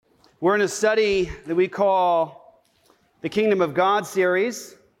We're in a study that we call the Kingdom of God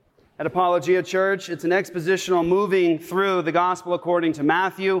series at Apologia Church. It's an expositional moving through the Gospel according to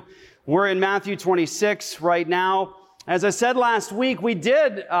Matthew. We're in Matthew 26 right now. As I said last week, we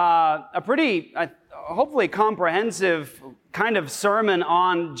did a pretty, hopefully comprehensive kind of sermon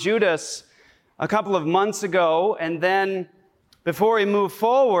on Judas a couple of months ago. And then before we move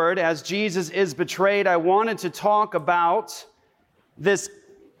forward, as Jesus is betrayed, I wanted to talk about this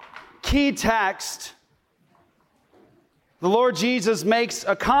key text. The Lord Jesus makes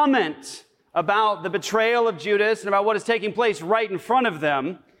a comment about the betrayal of Judas and about what is taking place right in front of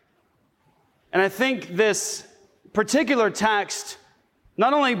them. And I think this particular text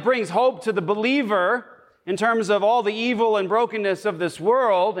not only brings hope to the believer in terms of all the evil and brokenness of this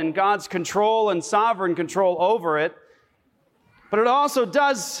world and God's control and sovereign control over it, but it also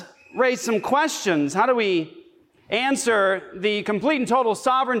does raise some questions. How do we answer the complete and total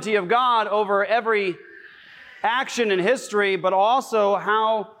sovereignty of God over every action in history, but also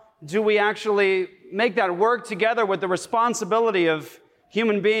how do we actually make that work together with the responsibility of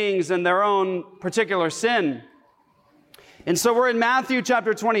human beings and their own particular sin? And so we're in Matthew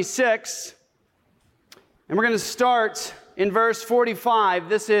chapter 26, and we're going to start in verse 45.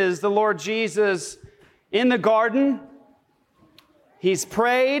 This is the Lord Jesus in the garden. He's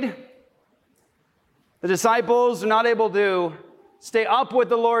prayed. The disciples are not able to stay up with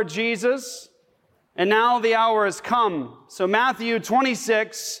the Lord Jesus, and now the hour has come. So Matthew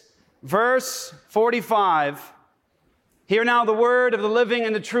 26, verse 45. Hear now the word of the living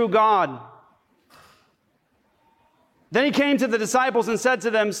and the true God. Then he came to the disciples and said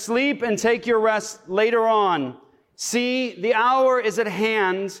to them, "Sleep and take your rest later on. See, the hour is at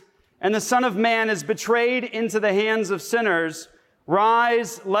hand, and the Son of Man is betrayed into the hands of sinners.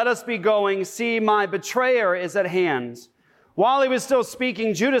 Rise, let us be going. See, my betrayer is at hand." While he was still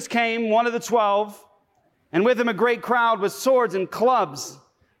speaking, Judas came, one of the 12, and with him a great crowd with swords and clubs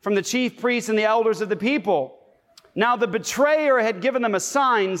from the chief priests and the elders of the people. Now the betrayer had given them a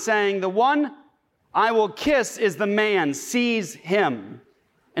sign, saying, "The one I will kiss is the man. Seize him."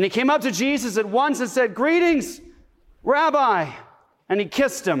 And he came up to Jesus at once and said, "Greetings, Rabbi." And he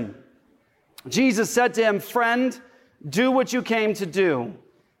kissed him. Jesus said to him, "Friend, do what you came to do."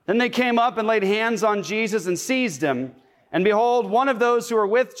 Then they came up and laid hands on Jesus and seized him. And behold, one of those who were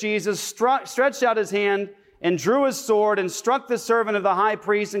with Jesus stretched out his hand and drew his sword and struck the servant of the high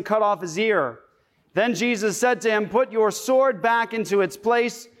priest and cut off his ear. Then Jesus said to him, "Put your sword back into its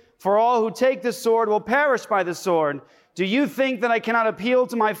place, for all who take the sword will perish by the sword. Do you think that I cannot appeal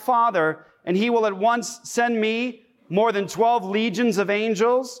to my Father, and he will at once send me more than 12 legions of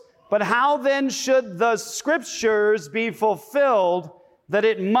angels? But how then should the scriptures be fulfilled that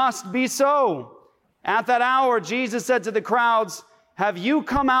it must be so?" At that hour, Jesus said to the crowds, "Have you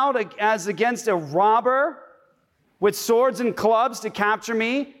come out as against a robber with swords and clubs to capture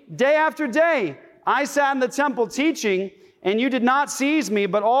me? Day after day, I sat in the temple teaching, and you did not seize me,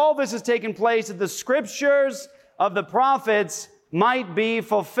 but all this has taken place that the scriptures of the prophets might be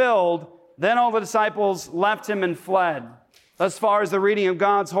fulfilled." Then all the disciples left him and fled. Thus far as the reading of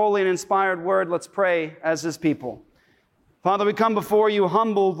God's holy and inspired word, let's pray as his people. Father, we come before you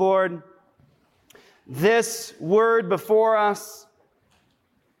humbled, Lord. This word before us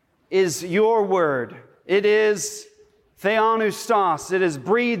is your word. It is theopneustos. It is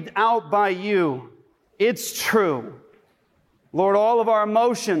breathed out by you. It's true. Lord, all of our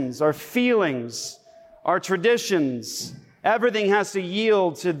emotions, our feelings, our traditions, everything has to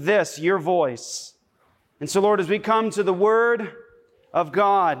yield to this, your voice. And so, Lord, as we come to the word of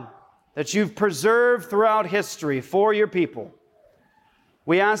God that you've preserved throughout history for your people,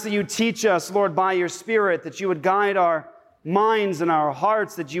 we ask that you teach us, Lord, by your Spirit, that you would guide our minds and our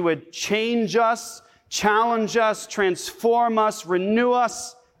hearts, that you would change us, challenge us, transform us, renew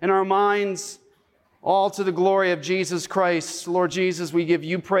us in our minds, all to the glory of Jesus Christ. Lord Jesus, we give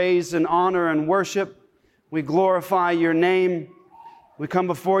you praise and honor and worship. We glorify your name. We come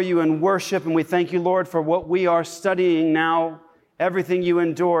before you in worship, and we thank you, Lord, for what we are studying now, everything you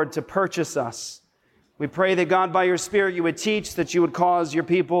endured to purchase us. We pray that, God, by your Spirit, you would teach, that you would cause your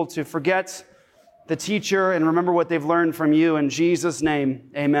people to forget the teacher and remember what they've learned from you. In Jesus' name,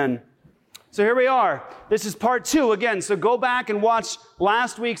 amen. So here we are. This is part 2 again. So go back and watch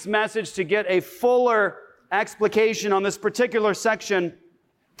last week's message to get a fuller explication on this particular section.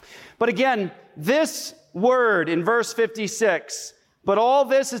 But again, this word in verse 56, "But all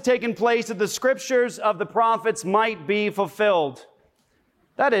this has taken place that the scriptures of the prophets might be fulfilled."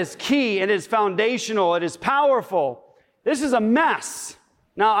 That is key. It is foundational. It is powerful. This is a mess.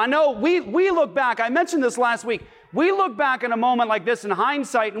 Now, I know we look back. I mentioned this last week. we look back in a moment like this in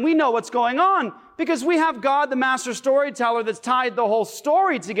hindsight and we know what's going on because we have God, the master storyteller, that's tied the whole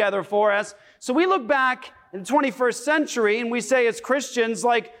story together for us. So we look back in the 21st century and we say as Christians,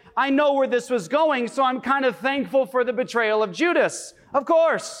 like, I know where this was going, so I'm kind of thankful for the betrayal of Judas. Of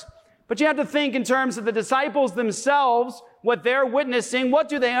course. But you have to think in terms of the disciples themselves, what they're witnessing, what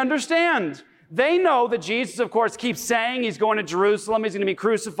do they understand? They know that Jesus, of course, keeps saying he's going to Jerusalem, he's going to be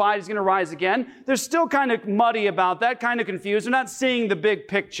crucified, he's going to rise again. They're still kind of muddy about that, kind of confused. They're not seeing the big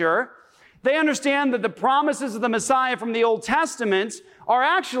picture. They understand that the promises of the Messiah from the Old Testament are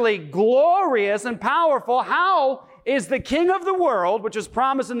actually glorious and powerful. How is the King of the world, which is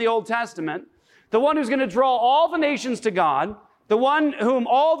promised in the Old Testament, the one who's going to draw all the nations to God, the one whom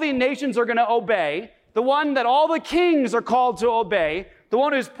all the nations are going to obey, the one that all the kings are called to obey, the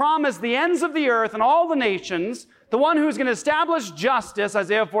one who's promised the ends of the earth and all the nations, the one who's going to establish justice,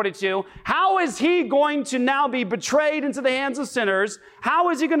 Isaiah 42, how is he going to now be betrayed into the hands of sinners? How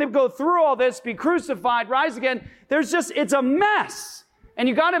is he going to go through all this, be crucified, rise again? It's a mess. And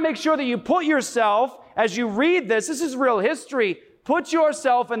you got to make sure that you put yourself, as you read this is real history, put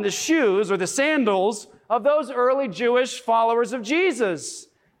yourself in the shoes or the sandals of those early Jewish followers of Jesus.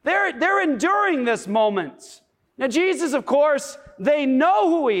 They're enduring this moment. Now, Jesus, of course, they know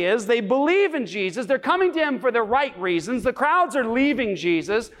who he is. They believe in Jesus. They're coming to him for the right reasons. The crowds are leaving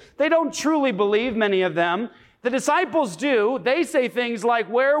Jesus. They don't truly believe, many of them. The disciples do. They say things like,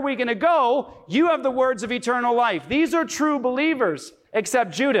 where are we going to go? You have the words of eternal life. These are true believers,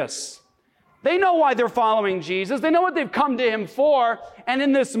 except Judas. They know why they're following Jesus. They know what they've come to him for. And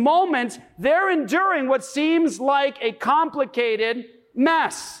in this moment, they're enduring what seems like a complicated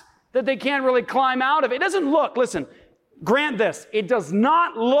mess that they can't really climb out of. It doesn't look, listen, grant this, it does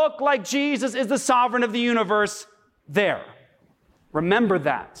not look like Jesus is the sovereign of the universe there. Remember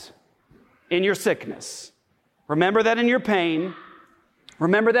that in your sickness. Remember that in your pain.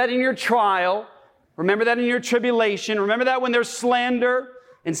 Remember that in your trial. Remember that in your tribulation. Remember that when there's slander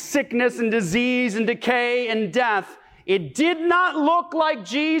and sickness and disease and decay and death. It did not look like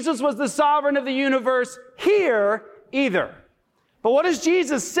Jesus was the sovereign of the universe here either. But what does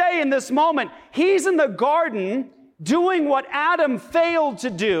Jesus say in this moment? He's in the garden doing what Adam failed to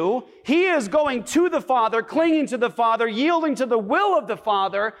do. He is going to the Father, clinging to the Father, yielding to the will of the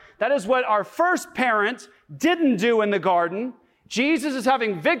Father. That is what our first parent didn't do in the garden. Jesus is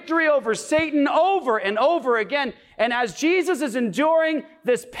having victory over Satan over and over again. And as Jesus is enduring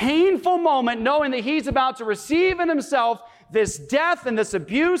this painful moment, knowing that he's about to receive in himself this death and this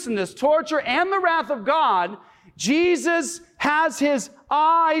abuse and this torture and the wrath of God, Jesus has his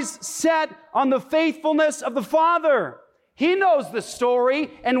eyes set on the faithfulness of the Father. He knows the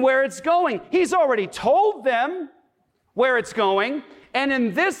story and where it's going. He's already told them where it's going. And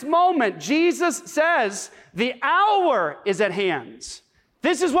in this moment, Jesus says, the hour is at hand.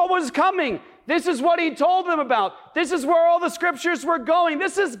 This is what was coming. This is what he told them about. This is where all the scriptures were going.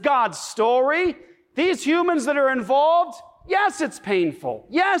 This is God's story. These humans that are involved, yes, it's painful.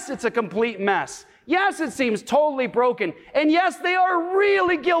 Yes, it's a complete mess. Yes, it seems totally broken. And yes, they are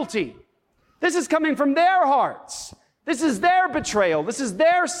really guilty. This is coming from their hearts. This is their betrayal. This is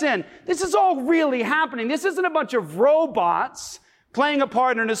their sin. This is all really happening. This isn't a bunch of robots playing a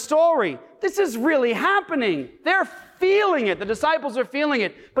part in a story. This is really happening. They're feeling it. The disciples are feeling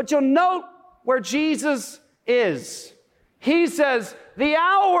it. But you'll note where Jesus is. He says, the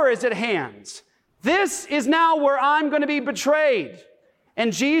hour is at hand. This is now where I'm going to be betrayed.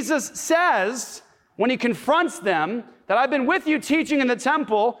 And Jesus says, when he confronts them, that I've been with you teaching in the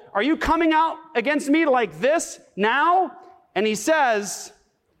temple. Are you coming out against me like this now? And he says,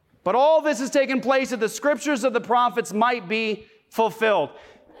 but all this has taken place that the scriptures of the prophets might be fulfilled.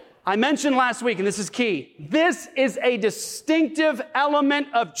 I mentioned last week, and this is key, this is a distinctive element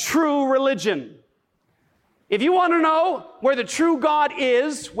of true religion. If you want to know where the true God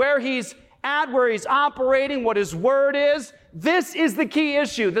is, where he's at, where he's operating, what his word is, this is the key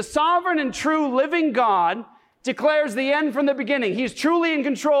issue. The sovereign and true living God declares the end from the beginning. He's truly in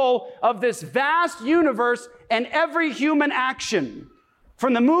control of this vast universe and every human action.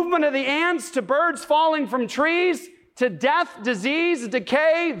 From the movement of the ants to birds falling from trees, to death, disease,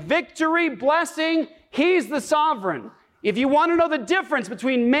 decay, victory, blessing, he's the sovereign. If you want to know the difference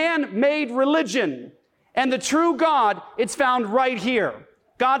between man-made religion and the true God, it's found right here.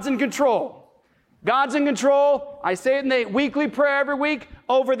 God's in control. God's in control. I say it in the weekly prayer every week,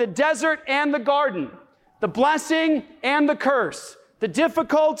 over the desert and the garden, the blessing and the curse, the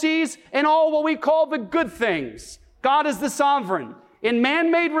difficulties and all what we call the good things. God is the sovereign. In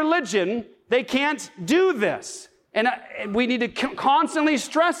man-made religion, they can't do this. And we need to constantly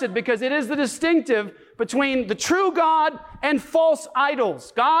stress it because it is the distinctive between the true God and false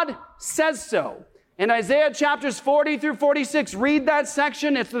idols. God says so. In Isaiah chapters 40 through 46, read that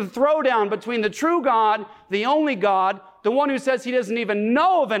section. It's the throwdown between the true God, the only God, the one who says he doesn't even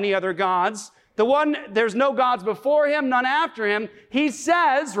know of any other gods, the one, there's no gods before him, none after him. He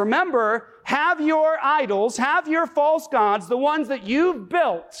says, remember, have your idols, have your false gods, the ones that you've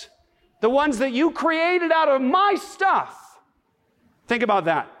built, the ones that you created out of my stuff. Think about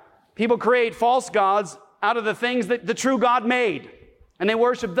that. People create false gods out of the things that the true God made, and they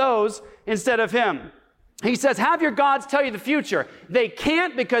worship those instead of him. He says, have your gods tell you the future. They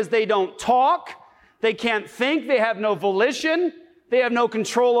can't because they don't talk. They can't think. They have no volition. They have no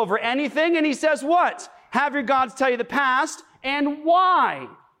control over anything. And he says what? Have your gods tell you the past and why.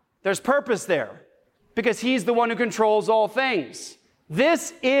 There's purpose there because he's the one who controls all things.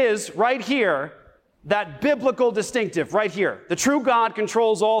 This is right here, that biblical distinctive right here. The true God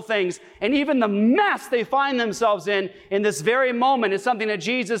controls all things. And even the mess they find themselves in this very moment is something that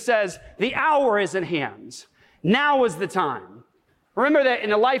Jesus says, the hour is at hand. Now is the time. Remember that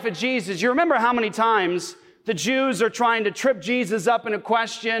in the life of Jesus, you remember how many times the Jews are trying to trip Jesus up in a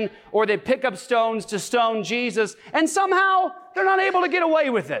question, or they pick up stones to stone Jesus, and somehow they're not able to get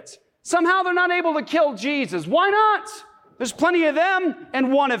away with it. Somehow they're not able to kill Jesus. Why not? There's plenty of them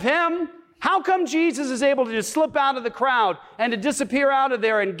and one of him. How come Jesus is able to just slip out of the crowd and to disappear out of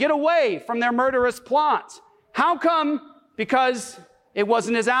there and get away from their murderous plot? How come? Because it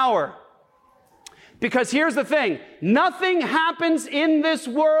wasn't his hour. Because here's the thing, nothing happens in this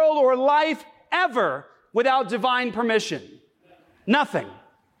world or life ever without divine permission. Nothing.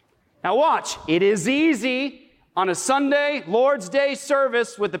 Now watch, it is easy on a Sunday, Lord's Day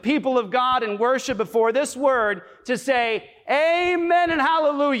service with the people of God and worship before this word to say, amen and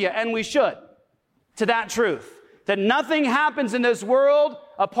hallelujah, and we should, to that truth, that nothing happens in this world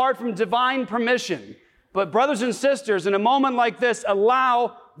apart from divine permission. But brothers and sisters, in a moment like this,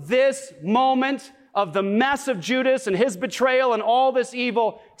 allow this moment of the mess of Judas and his betrayal and all this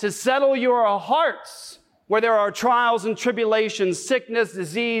evil to settle your hearts where there are trials and tribulations, sickness,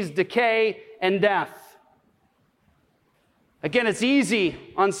 disease, decay, and death. Again, it's easy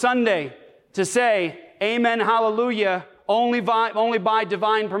on Sunday to say, amen, hallelujah, only by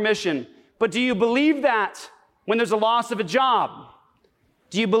divine permission. But do you believe that when there's a loss of a job?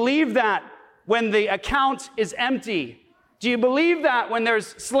 Do you believe that when the account is empty? Do you believe that when there's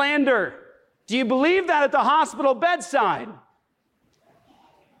slander? Do you believe that at the hospital bedside?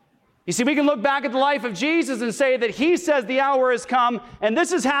 You see, we can look back at the life of Jesus and say that he says the hour has come, and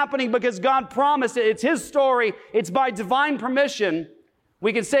this is happening because God promised it. It's his story. It's by divine permission.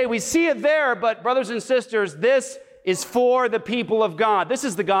 We can say we see it there, but brothers and sisters, this is for the people of God. This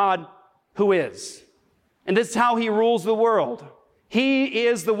is the God who is. And this is how he rules the world. He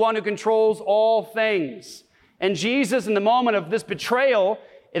is the one who controls all things. And Jesus, in the moment of this betrayal,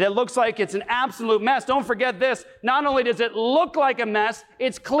 it looks like it's an absolute mess. Don't forget this. Not only does it look like a mess,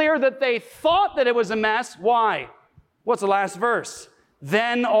 it's clear that they thought that it was a mess. Why? What's the last verse?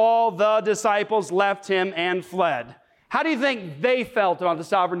 Then all the disciples left him and fled. How do you think they felt about the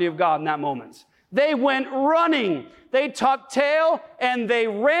sovereignty of God in that moment? They went running. They tucked tail and they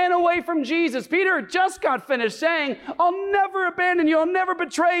ran away from Jesus. Peter just got finished saying, I'll never abandon you. I'll never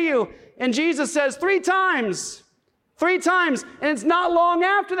betray you. And Jesus says 3 times. 3 times. And it's not long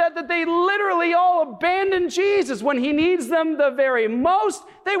after that they literally all abandon Jesus. When he needs them the very most,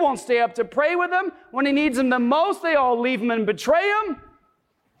 they won't stay up to pray with him. When he needs them the most, they all leave him and betray him.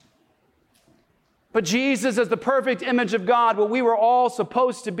 But Jesus, as the perfect image of God, what we were all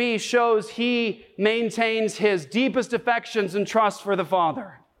supposed to be, shows he maintains his deepest affections and trust for the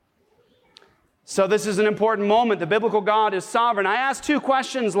Father. So this is an important moment. The biblical God is sovereign. I asked 2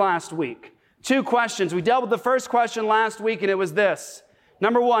 questions last week. 2 questions. We dealt with the first question last week, and it was this.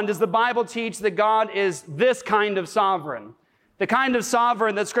 Number 1, does the Bible teach that God is this kind of sovereign? The kind of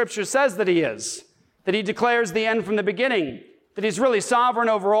sovereign that Scripture says that he is. That he declares the end from the beginning. That he's really sovereign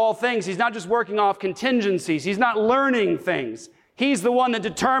over all things. He's not just working off contingencies. He's not learning things. He's the one that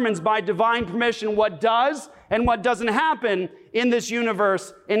determines by divine permission what does and what doesn't happen in this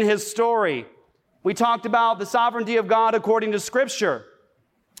universe, in his story. We talked about the sovereignty of God according to Scripture.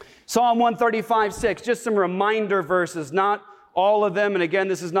 Psalm 135:6, just some reminder verses, not all of them. And again,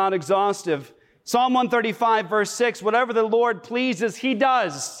 this is not exhaustive. Psalm 135, verse 6, whatever the Lord pleases, he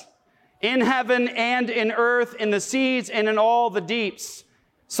does. In heaven and in earth, in the seas and in all the deeps.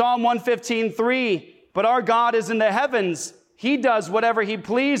 Psalm 115:3, but our God is in the heavens. He does whatever he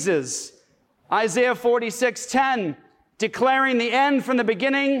pleases. Isaiah 46:10, declaring the end from the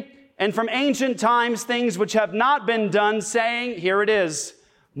beginning and from ancient times things which have not been done, saying, here it is,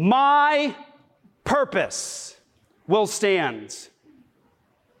 my purpose will stand,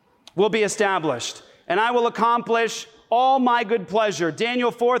 will be established, and I will accomplish all my good pleasure. Daniel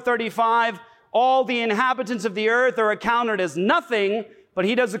 4:35, all the inhabitants of the earth are accounted as nothing, but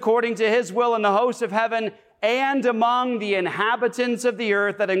he does according to his will in the hosts of heaven and among the inhabitants of the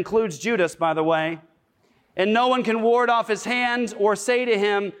earth. That includes Judas, by the way. And no one can ward off his hand or say to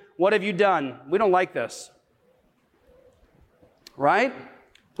him, what have you done? We don't like this. Right?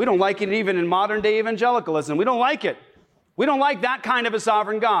 We don't like it even in modern day evangelicalism. We don't like it. We don't like that kind of a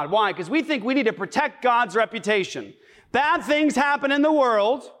sovereign God. Why? Because we think we need to protect God's reputation. Bad things happen in the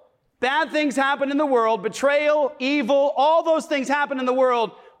world. Bad things happen in the world. Betrayal, evil, all those things happen in the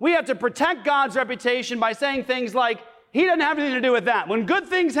world. We have to protect God's reputation by saying things like, he doesn't have anything to do with that. When good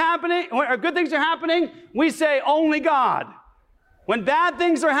things are happening, we say only God. When bad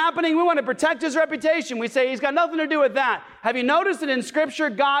things are happening, we want to protect his reputation. We say he's got nothing to do with that. Have you noticed that in Scripture,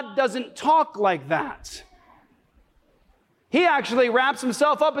 God doesn't talk like that? He actually wraps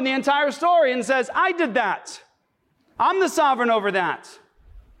himself up in the entire story and says, I did that. I'm the sovereign over that.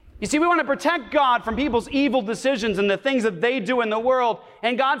 You see, we want to protect God from people's evil decisions and the things that they do in the world.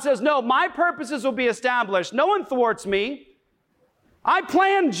 And God says, no, my purposes will be established. No one thwarts me. I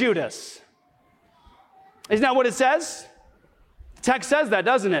planned Judas. Isn't that what it says? The text says that,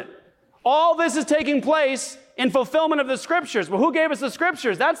 doesn't it? All this is taking place in fulfillment of the Scriptures. Well, who gave us the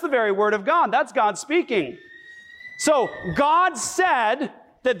Scriptures? That's the very Word of God. That's God speaking. So God said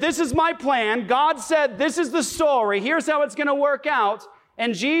that this is my plan. God said this is the story. Here's how it's going to work out.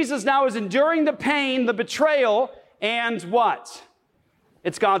 And Jesus now is enduring the pain, the betrayal, and what?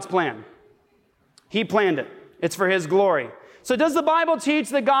 It's God's plan. He planned it. It's for his glory. So does the Bible teach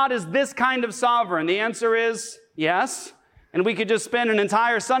that God is this kind of sovereign? The answer is yes. And we could just spend an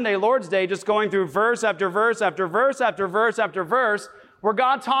entire Sunday, Lord's Day, just going through verse after verse after verse after verse after verse, where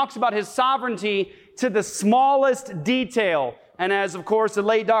God talks about his sovereignty to the smallest detail. And as, of course, the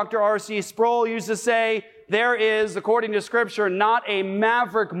late Dr. R.C. Sproul used to say, there is, according to Scripture, not a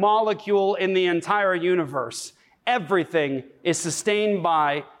maverick molecule in the entire universe. Everything is sustained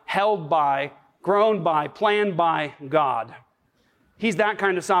by, held by, grown by, planned by God. He's that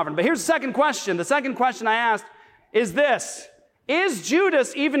kind of sovereign. But here's the second question. The second question I asked is this: is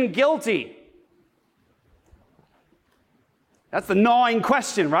Judas even guilty? That's the gnawing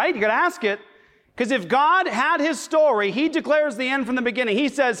question, right? You got to ask it. Because if God had his story, he declares the end from the beginning. He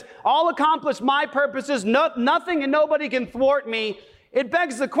says, I'll accomplish my purposes. Nothing and nobody can thwart me. It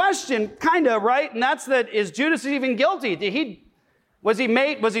begs the question, kind of, right? And that's that, is Judas even guilty? Was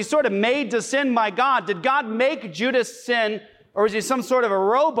he sort of made to sin by God? Did God make Judas sin, or is he some sort of a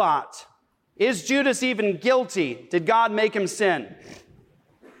robot? Is Judas even guilty? Did God make him sin?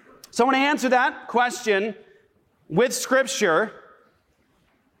 So I want to answer that question with Scripture.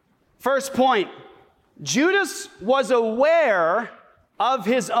 First point, Judas was aware of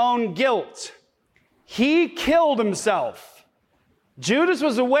his own guilt. He killed himself. Judas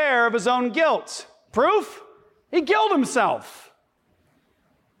was aware of his own guilt. Proof? He killed himself.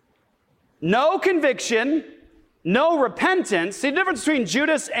 No conviction, no repentance. See the difference between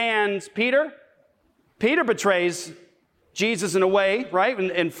Judas and Peter? Peter betrays Jesus in a way, right,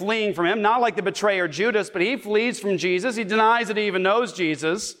 and fleeing from him. Not like the betrayer Judas, but he flees from Jesus. He denies that he even knows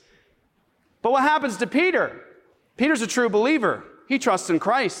Jesus. But what happens to Peter? Peter's a true believer. He trusts in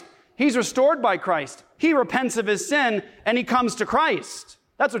Christ. He's restored by Christ. He repents of his sin, and he comes to Christ.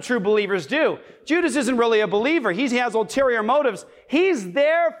 That's what true believers do. Judas isn't really a believer. He has ulterior motives. He's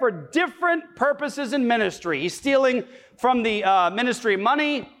there for different purposes in ministry. He's stealing from the ministry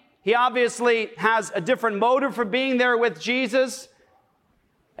money. He obviously has a different motive for being there with Jesus.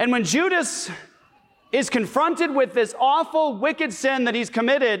 And when Judas is confronted with this awful, wicked sin that he's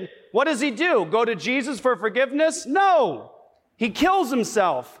committed, what does he do? Go to Jesus for forgiveness? No. He kills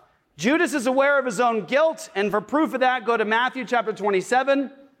himself. Judas is aware of his own guilt, and for proof of that, go to Matthew chapter 27.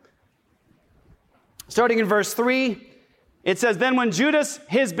 Starting in verse 3, it says, Then when Judas,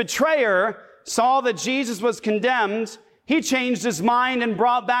 his betrayer, saw that Jesus was condemned, he changed his mind and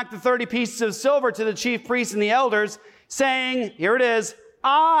brought back the 30 pieces of silver to the chief priests and the elders, saying, here it is,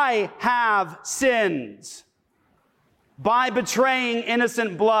 I have sinned by betraying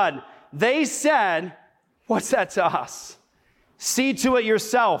innocent blood. They said, what's that to us? See to it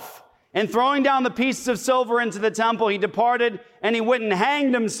yourself. And throwing down the pieces of silver into the temple, he departed and he went and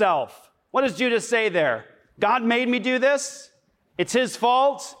hanged himself. What does Judas say there? God made me do this? It's his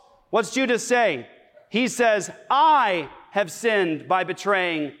fault? What's Judas say? He says, I have sinned by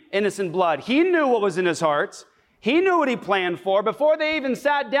betraying innocent blood. He knew what was in his heart. He knew what he planned for. Before they even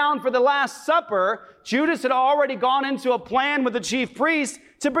sat down for the Last Supper, Judas had already gone into a plan with the chief priest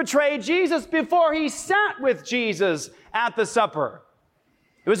to betray Jesus before he sat with Jesus at the supper.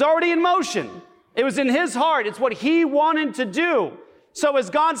 It was already in motion. It was in his heart. It's what he wanted to do. So is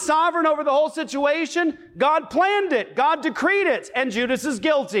God sovereign over the whole situation? God planned it. God decreed it. And Judas is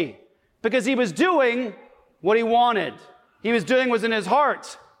guilty because he was doing what he wanted. He was doing what was in his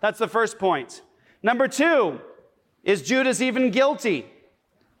heart. That's the first point. Number two, is Judas even guilty?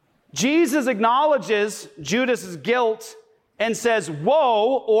 Jesus acknowledges Judas's guilt and says,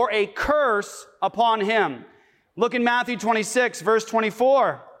 woe or a curse upon him. Look in Matthew 26, verse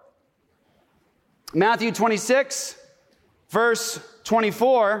 24. Matthew 26, verse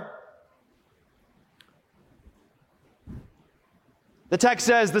 24. The text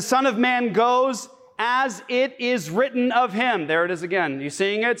says, the Son of Man goes as it is written of him. There it is again. You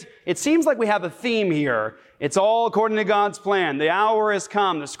seeing it? It seems like we have a theme here. It's all according to God's plan. The hour has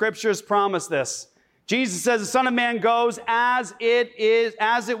come. The scriptures promise this. Jesus says the Son of Man goes as it is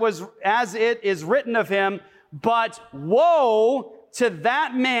written of him, but woe to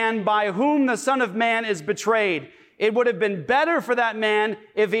that man by whom the Son of Man is betrayed. It would have been better for that man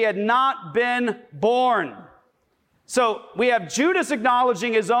if he had not been born. So we have Judas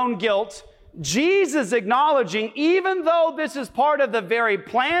acknowledging his own guilt, Jesus acknowledging, even though this is part of the very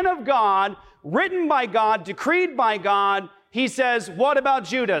plan of God, written by God, decreed by God, he says, what about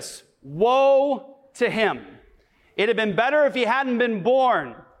Judas? Woe to him. It had been better if he hadn't been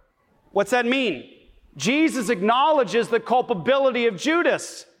born. What's that mean? Jesus acknowledges the culpability of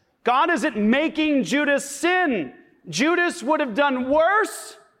Judas. God isn't making Judas sin. Judas would have done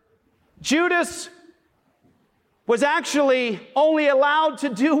worse. Judas was actually only allowed to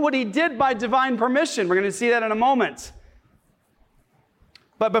do what he did by divine permission. We're going to see that in a moment.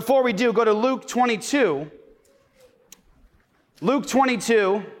 But before we do, go to Luke 22. Luke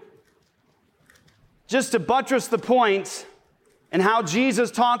 22, just to buttress the point and how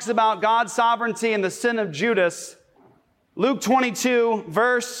Jesus talks about God's sovereignty and the sin of Judas. Luke 22,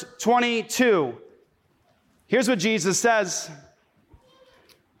 verse 22. Here's what Jesus says.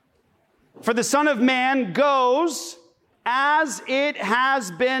 For the Son of Man goes as it has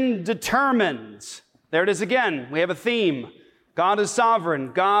been determined. There it is again. We have a theme. God is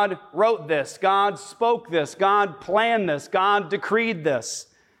sovereign. God wrote this. God spoke this. God planned this. God decreed this.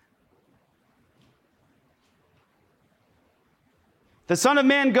 The Son of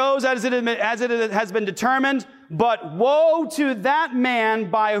Man goes as it has been determined, but woe to that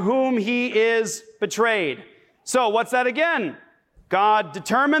man by whom he is betrayed. So what's that again? God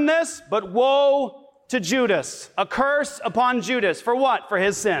determined this, but woe to Judas. A curse upon Judas. For what? For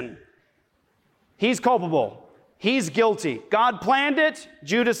his sin. He's culpable. He's guilty. God planned it.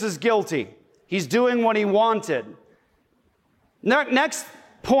 Judas is guilty. He's doing what he wanted. Next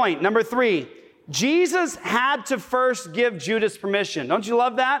point, number 3. Jesus had to first give Judas permission. Don't you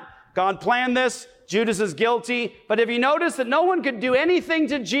love that? God planned this. Judas is guilty. But have you noticed that no one could do anything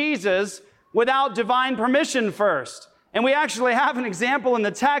to Jesus without divine permission first? And we actually have an example in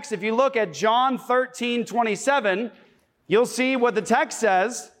the text. If you look at John 13:27, you'll see what the text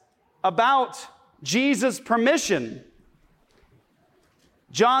says about Jesus' permission.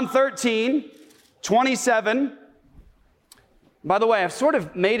 John 13:27. By the way, I've sort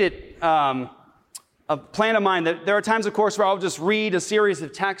of made it a plan of mine that there are times, of course, where I'll just read a series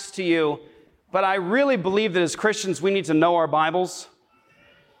of texts to you, but I really believe that as Christians, we need to know our Bibles.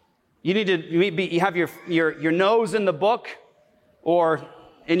 You need to have your nose in the book or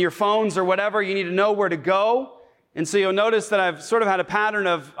in your phones or whatever. You need to know where to go. And so you'll notice that I've sort of had a pattern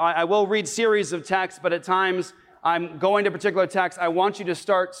of, I will read series of texts, but at times I'm going to a particular text. I want you to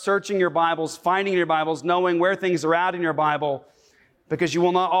start searching your Bibles, finding your Bibles, knowing where things are at in your Bible, because you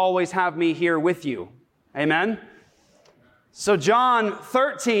will not always have me here with you. Amen? So John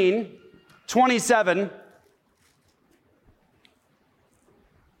 13:27.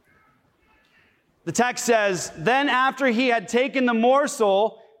 The text says, then after he had taken the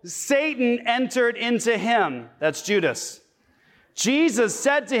morsel, Satan entered into him. That's Judas. Jesus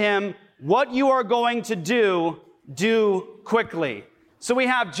said to him, what you are going to do quickly. So we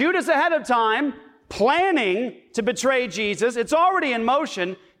have Judas ahead of time, planning to betray Jesus. It's already in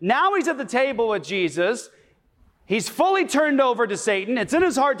motion. Now he's at the table with Jesus. He's fully turned over to Satan. It's in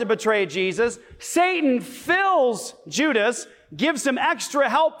his heart to betray Jesus. Satan fills Judas, gives him extra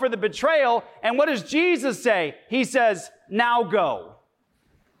help for the betrayal. And what does Jesus say? He says, now go.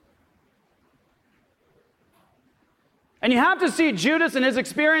 And you have to see Judas and his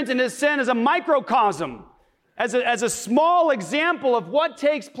experience and his sin as a microcosm, as a small example of what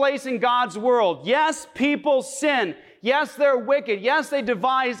takes place in God's world. Yes, people sin. Yes, they're wicked. Yes, they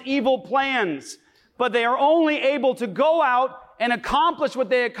devise evil plans. But they are only able to go out and accomplish what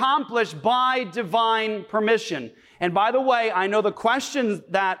they accomplish by divine permission. And by the way, I know the question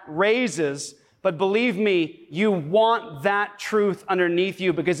that raises, but believe me, you want that truth underneath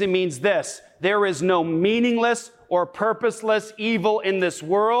you because it means this: there is no meaningless or purposeless evil in this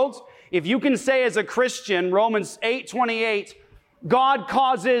world. If you can say as a Christian, Romans 8:28, God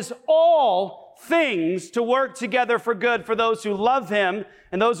causes all things to work together for good for those who love him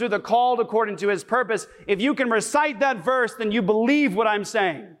and those who are called according to his purpose. If you can recite that verse, then you believe what I'm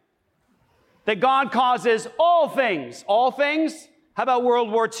saying. That God causes all things. All things? How about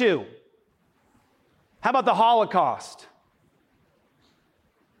World War II? How about the Holocaust?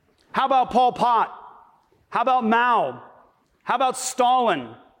 How about Pol Pot? How about Mao? How about Stalin?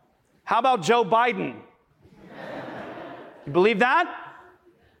 How about Joe Biden? You believe that?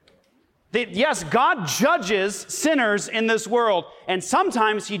 Yes, God judges sinners in this world, and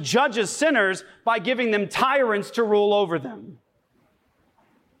sometimes he judges sinners by giving them tyrants to rule over them.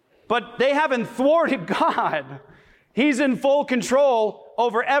 But they haven't thwarted God. He's in full control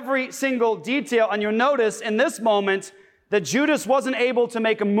over every single detail. And you'll notice in this moment that Judas wasn't able to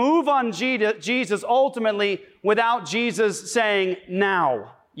make a move on Jesus ultimately without Jesus saying,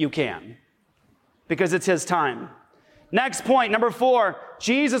 now you can, because it's his time. Next point, number 4,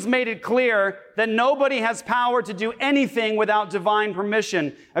 Jesus made it clear that nobody has power to do anything without divine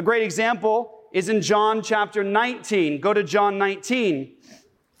permission. A great example is in John chapter 19. Go to John 19.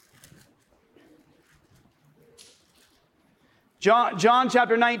 John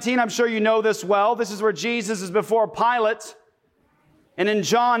chapter 19, I'm sure you know this well. This is where Jesus is before Pilate. And in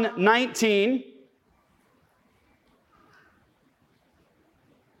John 19,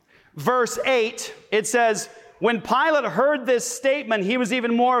 verse 8, it says, when Pilate heard this statement, he was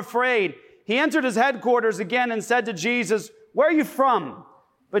even more afraid. He entered his headquarters again and said to Jesus, where are you from?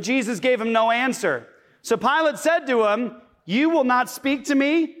 But Jesus gave him no answer. So Pilate said to him, you will not speak to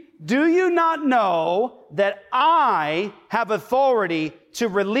me? Do you not know that I have authority to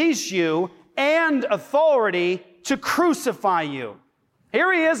release you and authority to crucify you?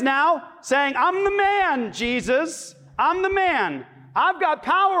 Here he is now saying, I'm the man, Jesus. I'm the man. I've got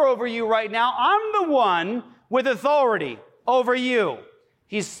power over you right now. I'm the one with authority over you.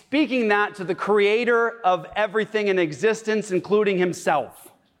 He's speaking that to the creator of everything in existence, including himself.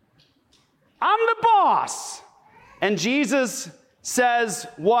 I'm the boss. And Jesus says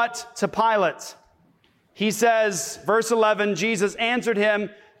what to Pilate? He says, verse 11, Jesus answered him,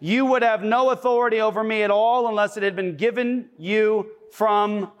 you would have no authority over me at all unless it had been given you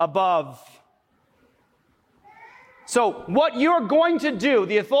from above. So what you're going to do,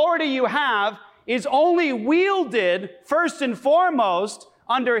 the authority you have, is only wielded first and foremost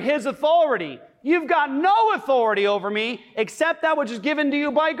under his authority. You've got no authority over me except that which is given to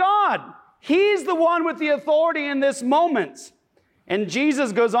you by God. He's the one with the authority in this moment. And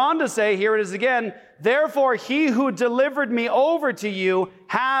Jesus goes on to say, here it is again, therefore he who delivered me over to you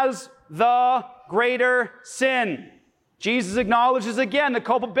has the greater sin. Jesus acknowledges again the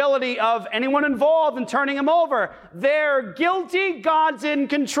culpability of anyone involved in turning him over. They're guilty, God's in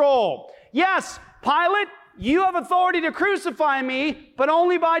control. Yes, Pilate, you have authority to crucify me, but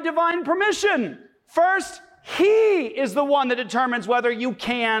only by divine permission. First, he is the one that determines whether you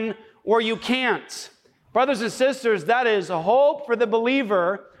can or you can't. Brothers and sisters, that is a hope for the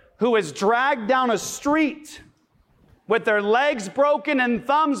believer who is dragged down a street with their legs broken and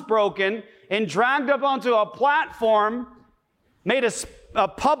thumbs broken and dragged up onto a platform, made a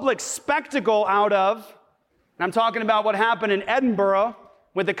public spectacle out of. And I'm talking about what happened in Edinburgh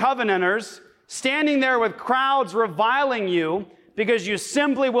with the Covenanters, standing there with crowds reviling you because you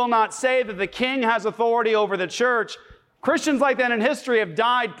simply will not say that the king has authority over the church. Christians like that in history have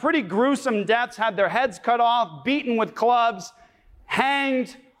died pretty gruesome deaths, had their heads cut off, beaten with clubs,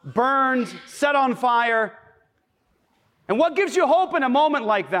 hanged, burned, set on fire. And what gives you hope in a moment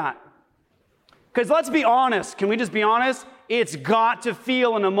like that? Because let's be honest. Can we just be honest? It's got to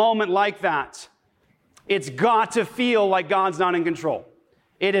feel in a moment like that. It's got to feel like God's not in control.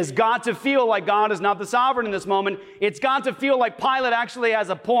 It has got to feel like God is not the sovereign in this moment. It's got to feel like Pilate actually has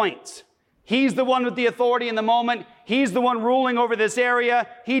a point. He's the one with the authority in the moment. He's the one ruling over this area.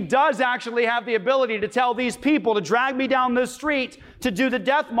 He does actually have the ability to tell these people to drag me down this street, to do the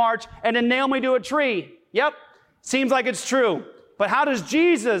death march, and to nail me to a tree. Yep, seems like it's true. But how does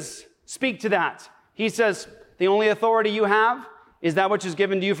Jesus speak to that? He says, the only authority you have is that which is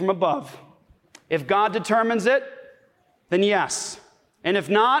given to you from above. If God determines it, then yes. And if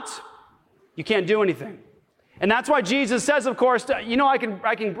not, you can't do anything. And that's why Jesus says, of course,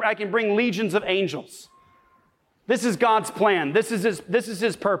 I can bring legions of angels. This is God's plan. This is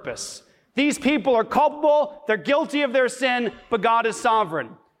his purpose. These people are culpable, they're guilty of their sin, but God is sovereign.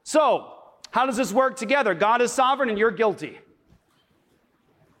 So, how does this work together? God is sovereign and you're guilty.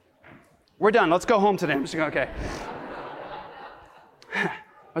 We're done. Let's go home today. I'm just going, okay. I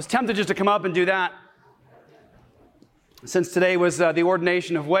was tempted just to come up and do that. Since today was the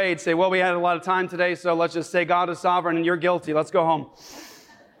ordination of Wade, say, well, we had a lot of time today, so let's just say God is sovereign and you're guilty. Let's go home.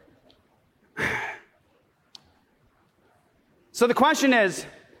 So the question is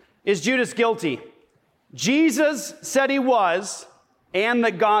Judas guilty? Jesus said he was, and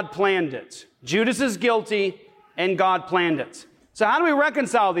that God planned it. Judas is guilty, and God planned it. So how do we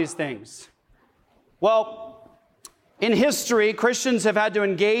reconcile these things? Well, in history, Christians have had to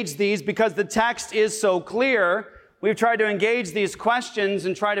engage these because the text is so clear. We've tried to engage these questions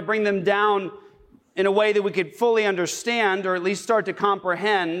and try to bring them down in a way that we could fully understand or at least start to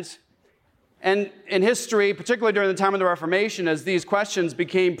comprehend. And in history, particularly during the time of the Reformation, as these questions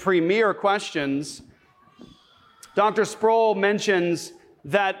became premier questions, Dr. Sproul mentions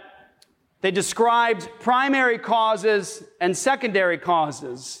that they described primary causes and secondary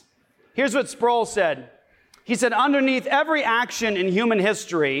causes. Here's what Sproul said. He said, underneath every action in human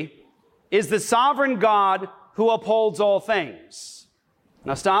history is the sovereign God who upholds all things.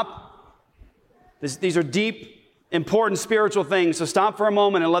 Now stop. These are deep, important spiritual things, so stop for a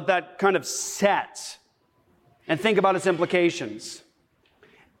moment and let that kind of set and think about its implications.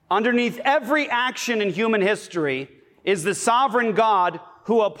 Underneath every action in human history is the sovereign God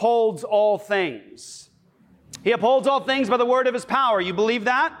who upholds all things. He upholds all things by the word of his power. You believe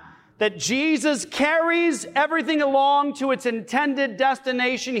that? That Jesus carries everything along to its intended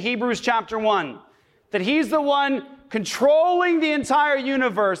destination, Hebrews chapter 1. That he's the one controlling the entire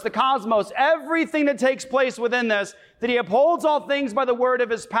universe, the cosmos, everything that takes place within this, that he upholds all things by the word of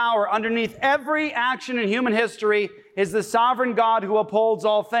his power. Underneath every action in human history is the sovereign God who upholds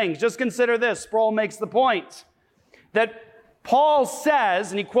all things. Just consider this. Sproul makes the point that Paul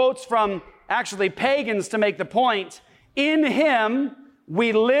says, and he quotes from actually pagans to make the point, in him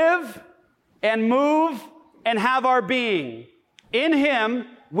we live and move and have our being. In him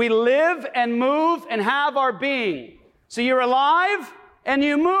we live and move and have our being. So you're alive and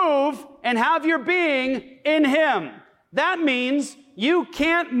you move and have your being in him. That means you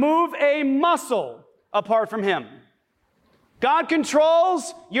can't move a muscle apart from him. God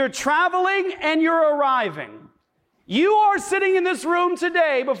controls your traveling and your arriving. You are sitting in this room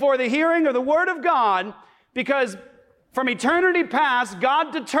today before the hearing of the Word of God because from eternity past,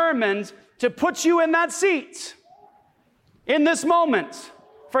 God determined to put you in that seat in this moment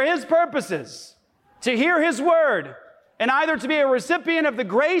for his purposes, to hear his word, and either to be a recipient of the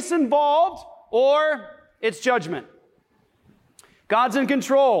grace involved or its judgment. God's in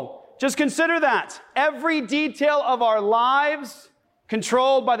control. Just consider that. Every detail of our lives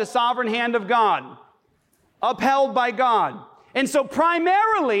controlled by the sovereign hand of God, upheld by God. And so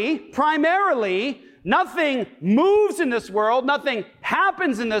primarily, nothing moves in this world, nothing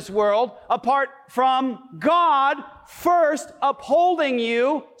happens in this world apart from God first upholding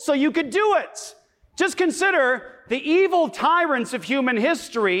you so you could do it. Just consider the evil tyrants of human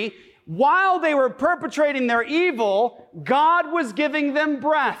history. While they were perpetrating their evil, God was giving them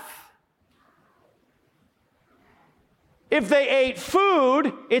breath. If they ate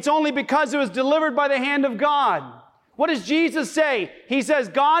food, it's only because it was delivered by the hand of God. What does Jesus say? He says,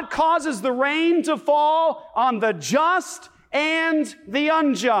 God causes the rain to fall on the just and the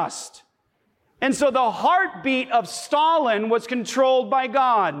unjust. And so the heartbeat of Stalin was controlled by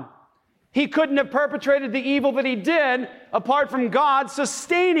God. He couldn't have perpetrated the evil that he did apart from God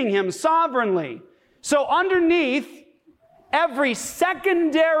sustaining him sovereignly. So underneath every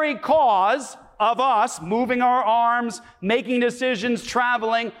secondary cause of us moving our arms, making decisions,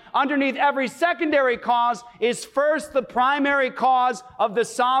 traveling, underneath every secondary cause is first the primary cause of the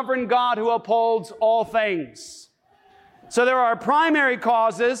sovereign God who upholds all things. So there are primary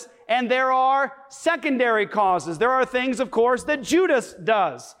causes and there are secondary causes. There are things, of course, that Judas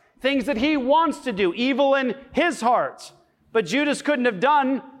does, things that he wants to do, evil in his heart. But Judas couldn't have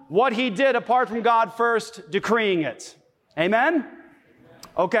done what he did apart from God first decreeing it. Amen?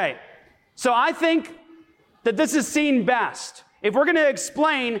 Okay. So I think that this is seen best. If we're going to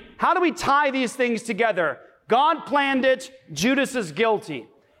explain, how do we tie these things together? God planned it, Judas is guilty.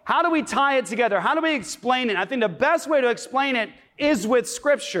 How do we tie it together? How do we explain it? I think the best way to explain it is with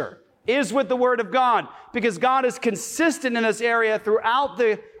Scripture, is with the Word of God, because God is consistent in this area throughout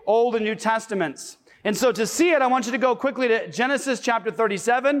the Old and New Testaments. And so to see it, I want you to go quickly to Genesis chapter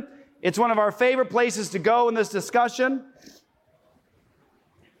 37. It's one of our favorite places to go in this discussion.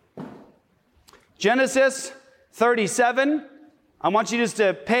 Genesis 37. I want you just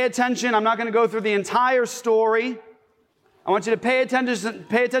to pay attention. I'm not going to go through the entire story. I want you to pay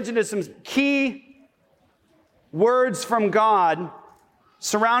attention to some key words from God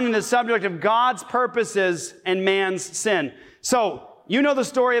surrounding the subject of God's purposes and man's sin. So, you know the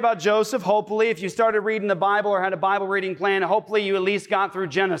story about Joseph, hopefully. If you started reading the Bible or had a Bible reading plan, hopefully you at least got through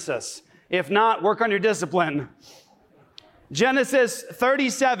Genesis. If not, work on your discipline. Genesis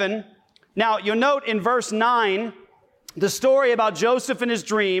 37. Now, you'll note in verse 9, the story about Joseph and his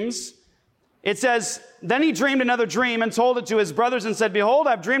dreams. It says, then he dreamed another dream and told it to his brothers and said, behold,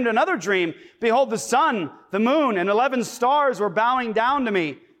 I've dreamed another dream. Behold, the sun, the moon, and 11 stars were bowing down to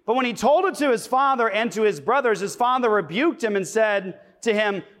me. But when he told it to his father and to his brothers, his father rebuked him and said to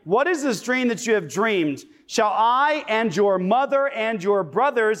him, what is this dream that you have dreamed? Shall I and your mother and your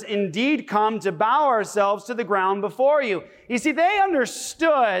brothers indeed come to bow ourselves to the ground before you? You see, they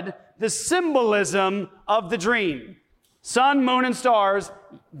understood the symbolism of the dream. Sun, moon, and stars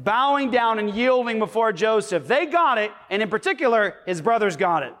bowing down and yielding before Joseph. They got it, and in particular, his brothers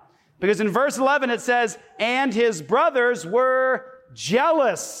got it. Because in verse 11 it says, and his brothers were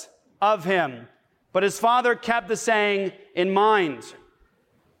jealous of him. But his father kept the saying in mind.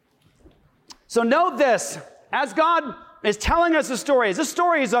 So note this, as God is telling us the story, as this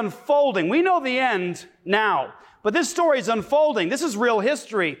story is unfolding, we know the end now, but this story is unfolding. This is real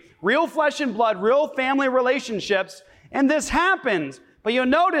history, real flesh and blood, real family relationships, and this happened. But you'll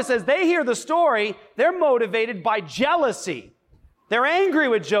notice as they hear the story, they're motivated by jealousy. They're angry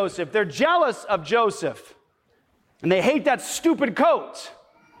with Joseph. They're jealous of Joseph. And they hate that stupid coat,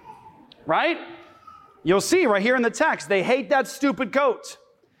 right? You'll see right here in the text, they hate that stupid coat.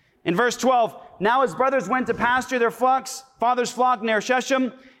 In verse 12, now his brothers went to pasture their father's flock near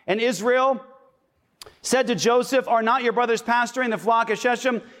Shechem, and Israel said to Joseph, are not your brothers pasturing the flock at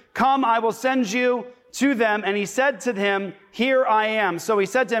Shechem? Come, I will send you to them. And he said to him, here I am. So he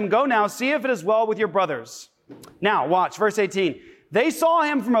said to him, go now, see if it is well with your brothers. Now, watch, verse 18. They saw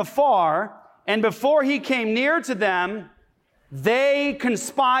him from afar, and before he came near to them, they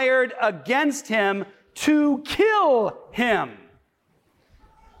conspired against him to kill him.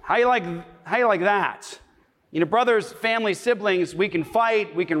 How you like that? You know, brothers, family, siblings, we can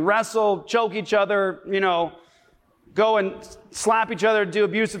fight, we can wrestle, choke each other, go and slap each other, do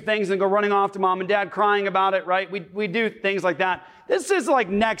abusive things, and go running off to mom and dad crying about it, right? We do things like that. This is like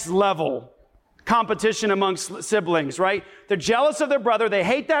next level competition amongst siblings, right? They're jealous of their brother. They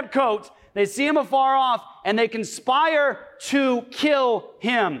hate that coat. They see him afar off, and they conspire to kill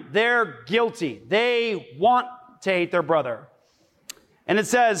him. They're guilty. They want to hate their brother. And it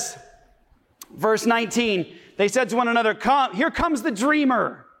says, verse 19, they said to one another, come, here comes the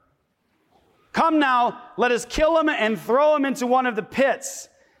dreamer. Come now, let us kill him and throw him into one of the pits.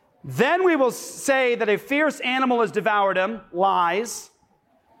 Then we will say that a fierce animal has devoured him, lies,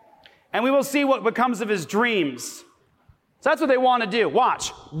 and we will see what becomes of his dreams. So that's what they want to do.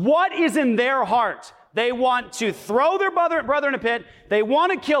 Watch. What is in their heart? They want to throw their brother in a pit. They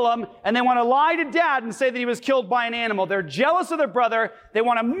want to kill him, and they want to lie to dad and say that he was killed by an animal. They're jealous of their brother. They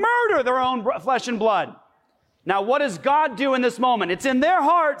want to murder their own flesh and blood. Now, what does God do in this moment? It's in their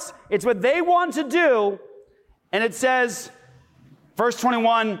hearts. It's what they want to do. And it says, verse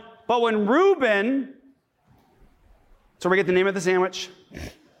 21, but when Reuben, so we get the name of the sandwich,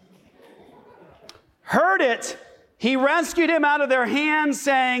 heard it, he rescued him out of their hands,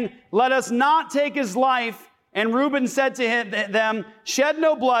 saying, let us not take his life. And Reuben said to them, shed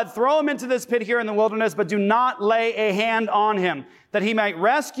no blood, throw him into this pit here in the wilderness, but do not lay a hand on him, that he might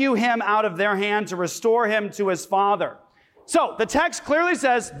rescue him out of their hand to restore him to his father. So the text clearly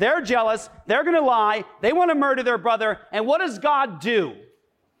says they're jealous, they're going to lie, they want to murder their brother. And what does God do?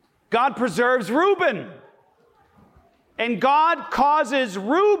 God preserves Reuben. And God causes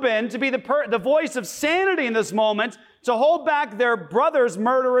Reuben to be the voice of sanity in this moment to hold back their brother's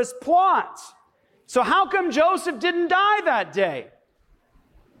murderous plot. So how come Joseph didn't die that day?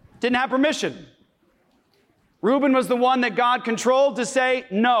 Didn't have permission. Reuben was the one that God controlled to say,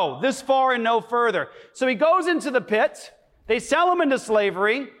 no, this far and no further. So he goes into the pit. They sell him into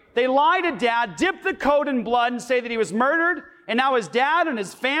slavery. They lie to dad, dip the coat in blood and say that he was murdered. And now his dad and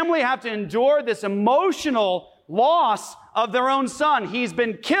his family have to endure this emotional loss of their own son. He's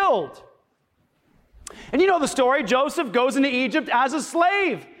been killed. And you know the story. Joseph goes into Egypt as a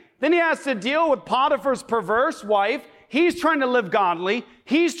slave. Then he has to deal with Potiphar's perverse wife. He's trying to live godly.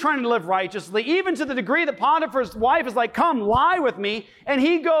 He's trying to live righteously, even to the degree that Potiphar's wife is like, come lie with me. And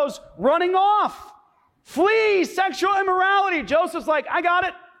he goes running off. Flee sexual immorality. Joseph's like, I got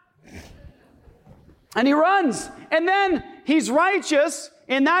it. And he runs. And then he's righteous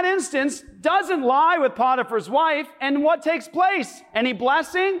in that instance, doesn't lie with Potiphar's wife. And what takes place? Any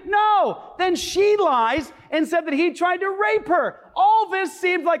blessing? No. Then she lies and said that he tried to rape her. All this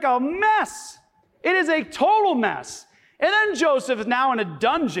seems like a mess. It is a total mess. And then Joseph is now in a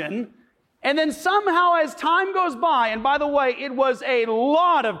dungeon. And then somehow as time goes by, and by the way, it was a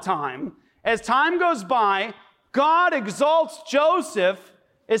lot of time, as time goes by, God exalts Joseph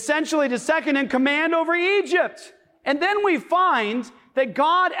essentially to second in command over Egypt. And then we find that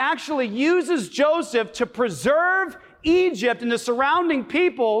God actually uses Joseph to preserve Egypt and the surrounding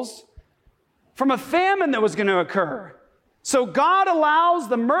peoples from a famine that was going to occur. So God allows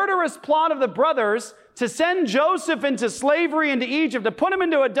the murderous plot of the brothers to send Joseph into slavery into Egypt, to put him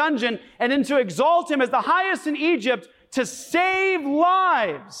into a dungeon, and then to exalt him as the highest in Egypt to save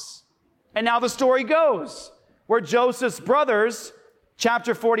lives. And now the story goes where Joseph's brothers,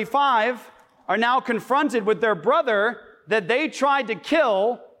 chapter 45, are now confronted with their brother that they tried to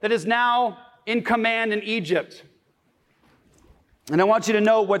kill that is now in command in Egypt. And I want you to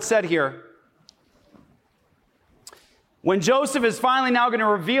know what's said here. When Joseph is finally now going to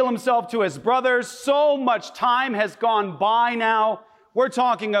reveal himself to his brothers, so much time has gone by now. We're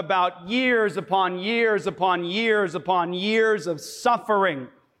talking about years upon years upon years upon years of suffering.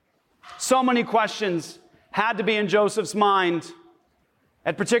 So many questions had to be in Joseph's mind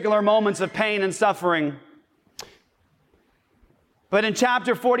at particular moments of pain and suffering. But in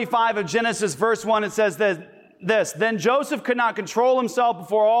chapter 45 of Genesis, verse 1, it says this, "Then Joseph could not control himself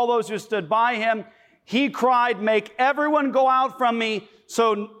before all those who stood by him. He cried, 'Make everyone go out from me.'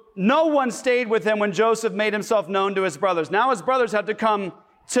 So no one stayed with him when Joseph made himself known to his brothers." Now his brothers had to come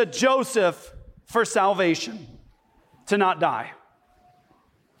to Joseph for salvation, to not die.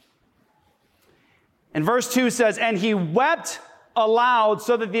 And verse 2 says, "And he wept aloud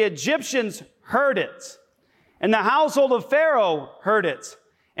so that the Egyptians heard it. And the household of Pharaoh heard it.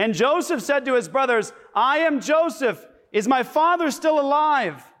 And Joseph said to his brothers, 'I am Joseph. Is my father still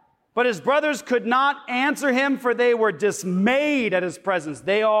alive?' But his brothers could not answer him, for they were dismayed at his presence."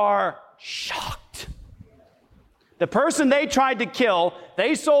 They are shocked. The person they tried to kill,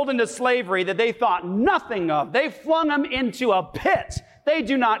 they sold into slavery that they thought nothing of. They flung him into a pit. They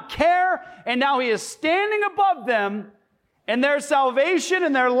do not care. And now he is standing above them, and their salvation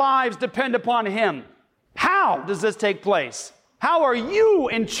and their lives depend upon him. How does this take place? How are you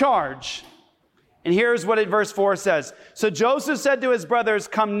in charge? And here's what verse 4 says. "So Joseph said to his brothers,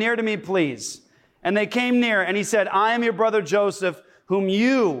 'Come near to me, please.' And they came near, and he said, 'I am your brother Joseph, whom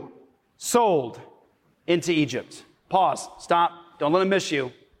you sold into Egypt.'" Pause. Stop. Don't let him miss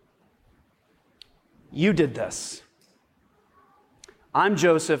you. You did this. I'm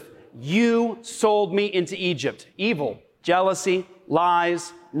Joseph. You sold me into Egypt. Evil, jealousy,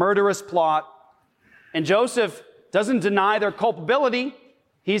 lies, murderous plot. And Joseph doesn't deny their culpability.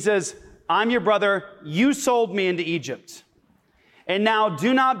 He says, "I'm your brother. You sold me into Egypt. And now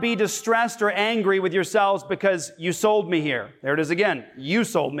do not be distressed or angry with yourselves because you sold me here." There it is again. You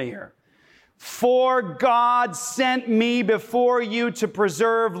sold me here. "For God sent me before you to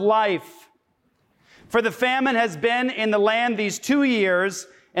preserve life. For the famine has been in the land these 2 years,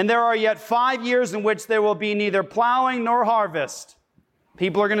 and there are yet 5 years in which there will be neither plowing nor harvest."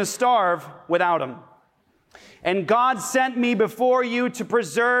 People are going to starve without him. "And God sent me before you to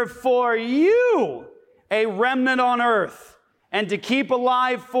preserve for you a remnant on earth, and to keep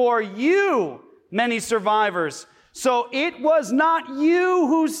alive for you many survivors. So it was not you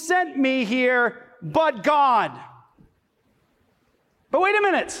who sent me here, but God." But wait a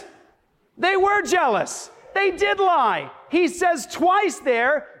minute. They were jealous. They did lie. He says twice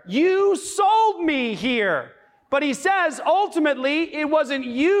there, "You sold me here." But he says, ultimately, it wasn't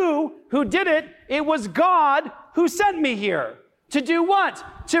you who did it. It was God who sent me here. To do what?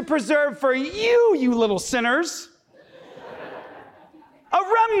 To preserve for you, you little sinners, a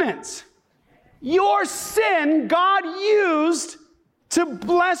remnant. Your sin, God used to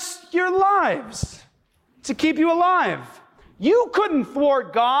bless your lives, to keep you alive. You couldn't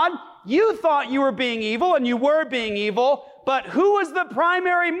thwart God. You thought you were being evil, and you were being evil. But who was the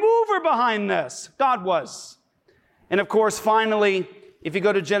primary mover behind this? God was. And of course, finally, if you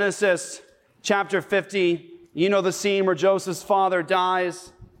go to Genesis chapter 50, you know the scene where Joseph's father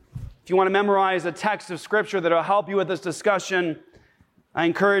dies. If you want to memorize a text of scripture that will help you with this discussion, I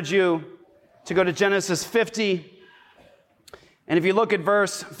encourage you to go to Genesis 50. And if you look at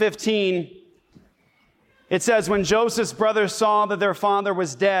verse 15, it says, "When Joseph's brothers saw that their father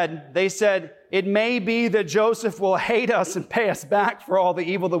was dead, they said, 'It may be that Joseph will hate us and pay us back for all the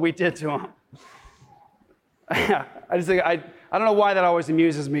evil that we did to him.'" I don't know why that always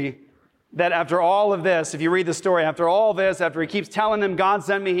amuses me. that after all of this, if you read the story, after all this, after he keeps telling them, God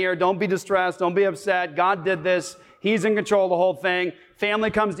sent me here, don't be distressed, don't be upset, God did this, he's in control of the whole thing, family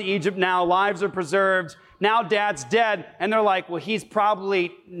comes to Egypt now, lives are preserved, now dad's dead, and they're like, well, he's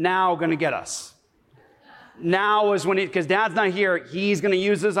probably now going to get us. Now is when because dad's not here, he's going to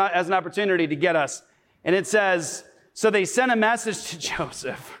use this as an opportunity to get us. And it says, so they sent a message to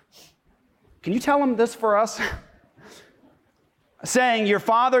Joseph. Can you tell him this for us? Saying, your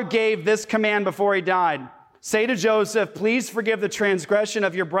father gave this command before he died. Say to Joseph, please forgive the transgression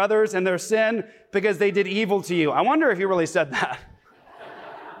of your brothers and their sin because they did evil to you. I wonder if he really said that.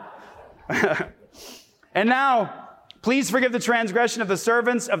 And now, please forgive the transgression of the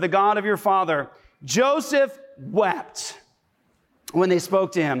servants of the God of your father. Joseph wept when they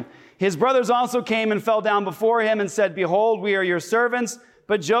spoke to him. His brothers also came and fell down before him and said, behold, we are your servants.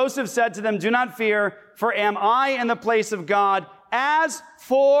 But Joseph said to them, do not fear, for am I in the place of God? As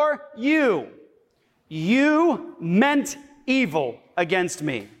for you, you meant evil against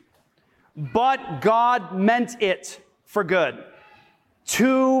me, but God meant it for good,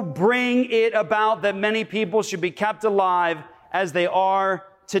 to bring it about that many people should be kept alive as they are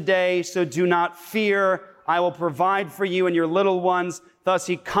today. So do not fear. I will provide for you and your little ones. Thus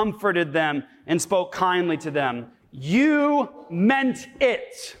he comforted them and spoke kindly to them. You meant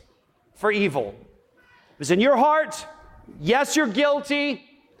it for evil. It was in your heart. Yes, you're guilty.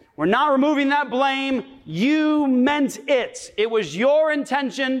 We're not removing that blame. You meant it. It was your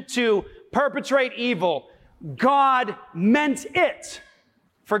intention to perpetrate evil. God meant it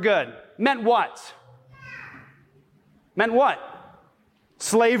for good. Meant what? Meant what?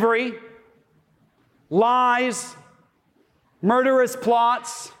 Slavery, lies, murderous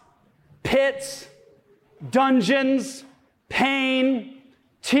plots, pits, dungeons, pain,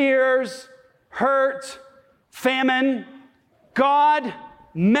 tears, hurt, famine. God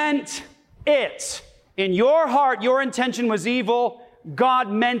meant it. In your heart, your intention was evil.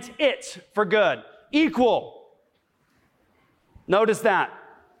 God meant it for good. Equal. Notice that.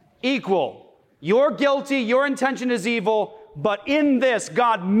 Equal. You're guilty, your intention is evil, but in this,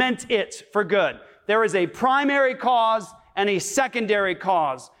 God meant it for good. There is a primary cause and a secondary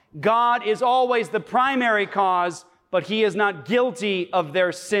cause. God is always the primary cause, but he is not guilty of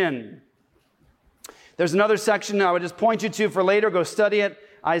their sin. There's another section I would just point you to for later. Go study it.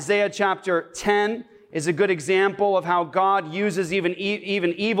 Isaiah chapter 10 is a good example of how God uses even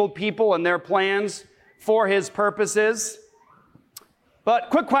evil people and their plans for his purposes. But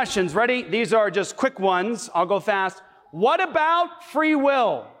quick questions. Ready? These are just quick ones. I'll go fast. What about free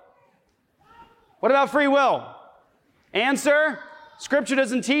will? What about free will? Answer, Scripture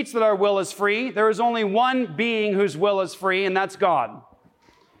doesn't teach that our will is free. There is only one being whose will is free, and that's God.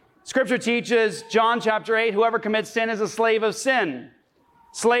 Scripture teaches, John chapter 8, whoever commits sin is a slave of sin.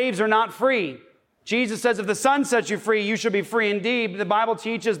 Slaves are not free. Jesus says, if the Son sets you free, you should be free indeed. The Bible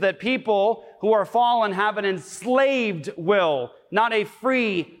teaches that people who are fallen have an enslaved will, not a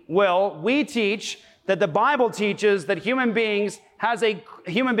free will. We teach that the Bible teaches that human beings have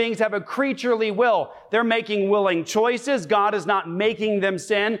a creaturely will. They're making willing choices. God is not making them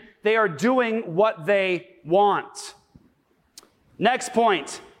sin. They are doing what they want. Next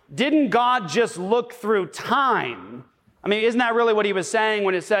point. Didn't God just look through time? I mean, isn't that really what he was saying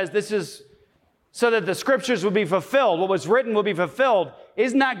when it says this is so that the scriptures would be fulfilled? What was written will be fulfilled.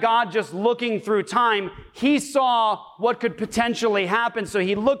 Isn't that God just looking through time? He saw what could potentially happen, so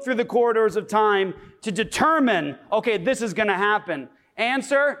he looked through the corridors of time to determine, okay, this is going to happen.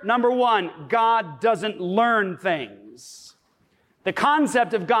 Answer, number one, God doesn't learn things. The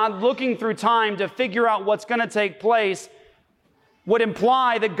concept of God looking through time to figure out what's going to take place would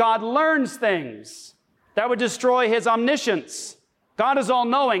imply that God learns things. That would destroy his omniscience. God is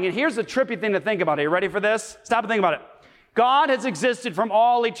all-knowing, and here's a trippy thing to think about. Are you ready for this? Stop and think about it. God has existed from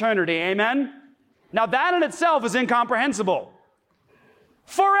all eternity, amen? Now that in itself is incomprehensible.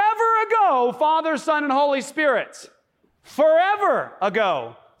 Forever ago, Father, Son, and Holy Spirit. Forever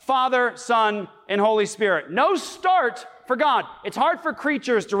ago, Father, Son, and Holy Spirit. No start for God. It's hard for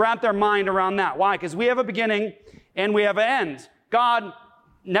creatures to wrap their mind around that. Why? Because we have a beginning and we have an end. God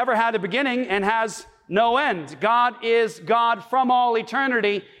never had a beginning and has no end. God is God from all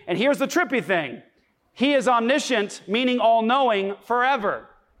eternity. And here's the trippy thing. He is omniscient, meaning all-knowing, forever.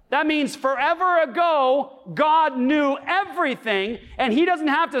 That means forever ago, God knew everything, and he doesn't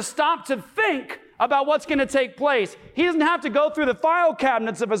have to stop to think about what's going to take place. He doesn't have to go through the file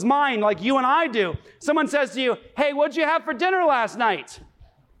cabinets of his mind like you and I do. Someone says to you, hey, what'd you have for dinner last night?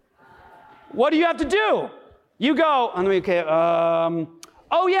 What do you have to do? You go,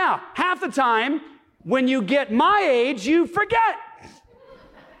 oh yeah, half the time when you get my age, you forget.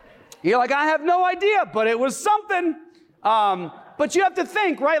 You're like, I have no idea, but it was something. But you have to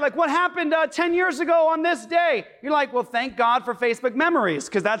think, right? Like what happened 10 years ago on this day? You're like, well, thank God for Facebook memories,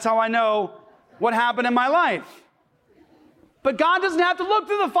 because that's how I know what happened in my life. But God doesn't have to look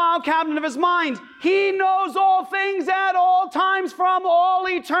through the file cabinet of his mind. He knows all things at all times from all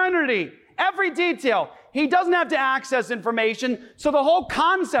eternity. Every detail. He doesn't have to access information. So the whole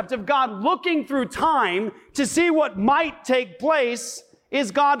concept of God looking through time to see what might take place is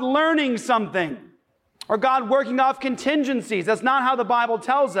God learning something, or God working off contingencies. That's not how the Bible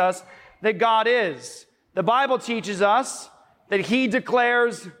tells us that God is. The Bible teaches us that he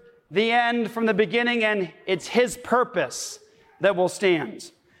declares the end from the beginning, and it's his purpose that will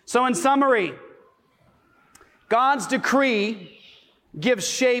stand. So in summary, God's decree gives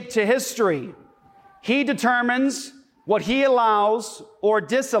shape to history. He determines what he allows or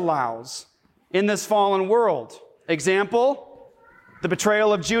disallows in this fallen world. Example, the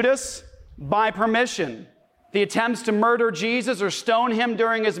betrayal of Judas by permission. The attempts to murder Jesus or stone him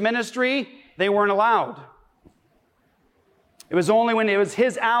during his ministry, they weren't allowed. It was only when it was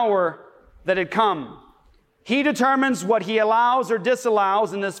his hour that had come. He determines what he allows or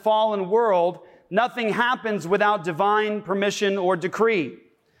disallows in this fallen world. Nothing happens without divine permission or decree.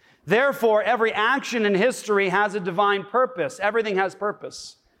 Therefore, every action in history has a divine purpose. Everything has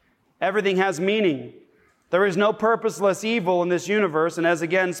purpose. Everything has meaning. There is no purposeless evil in this universe, and as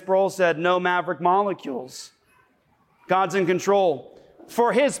again Sproul said, no maverick molecules. God's in control.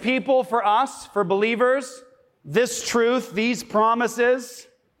 For his people, for us, for believers, this truth, these promises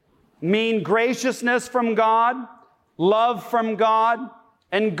mean graciousness from God, love from God,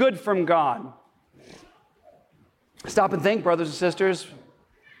 and good from God. Stop and think, brothers and sisters,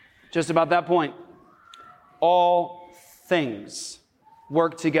 just about that point. All things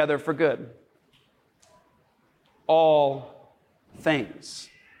work together for good. All things.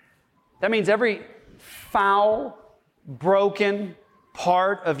 That means every foul, broken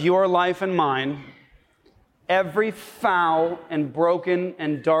part of your life and mine, every foul and broken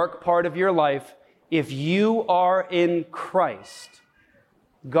and dark part of your life, if you are in Christ,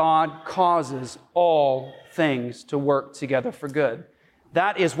 God causes all things to work together for good.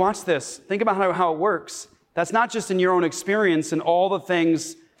 That is, watch this, think about how it works. That's not just in your own experience and all the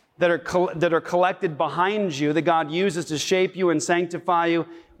things that are collected behind you that God uses to shape you and sanctify you,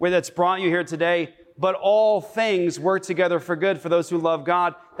 where that's brought you here today, but all things work together for good for those who love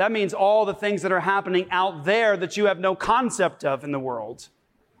God. That means all the things that are happening out there that you have no concept of in the world.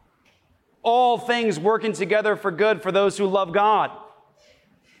 All things working together for good for those who love God.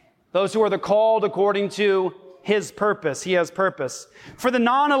 Those who are the called according to his purpose. He has purpose. For the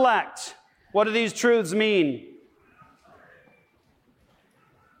non-elect, what do these truths mean?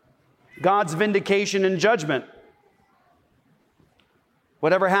 God's vindication and judgment.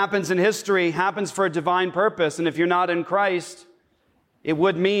 Whatever happens in history happens for a divine purpose, and if you're not in Christ, it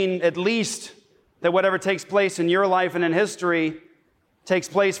would mean at least that whatever takes place in your life and in history takes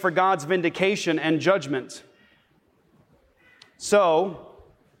place for God's vindication and judgment. So,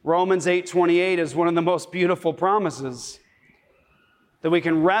 Romans 8:28 is one of the most beautiful promises that we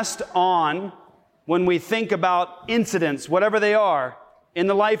can rest on when we think about incidents, whatever they are, in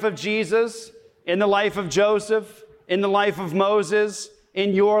the life of Jesus, in the life of Joseph, in the life of Moses,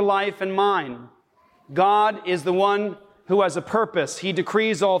 in your life and mine. God is the one who has a purpose. He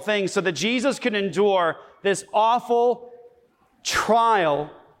decrees all things so that Jesus can endure this awful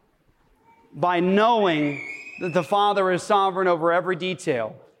trial by knowing that the Father is sovereign over every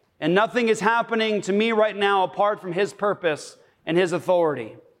detail. And nothing is happening to me right now apart from his purpose and his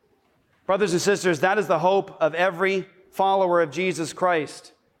authority. Brothers and sisters, that is the hope of every follower of Jesus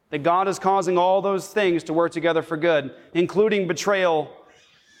Christ, that God is causing all those things to work together for good, including betrayal,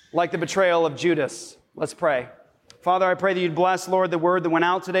 like the betrayal of Judas. Let's pray. Father, I pray that you'd bless, Lord, the word that went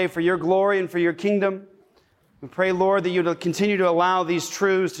out today for your glory and for your kingdom. We pray, Lord, that you'd continue to allow these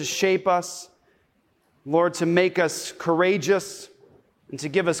truths to shape us, Lord, to make us courageous and to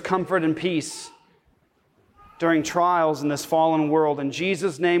give us comfort and peace during trials in this fallen world. In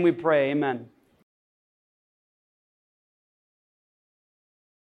Jesus' name we pray, amen.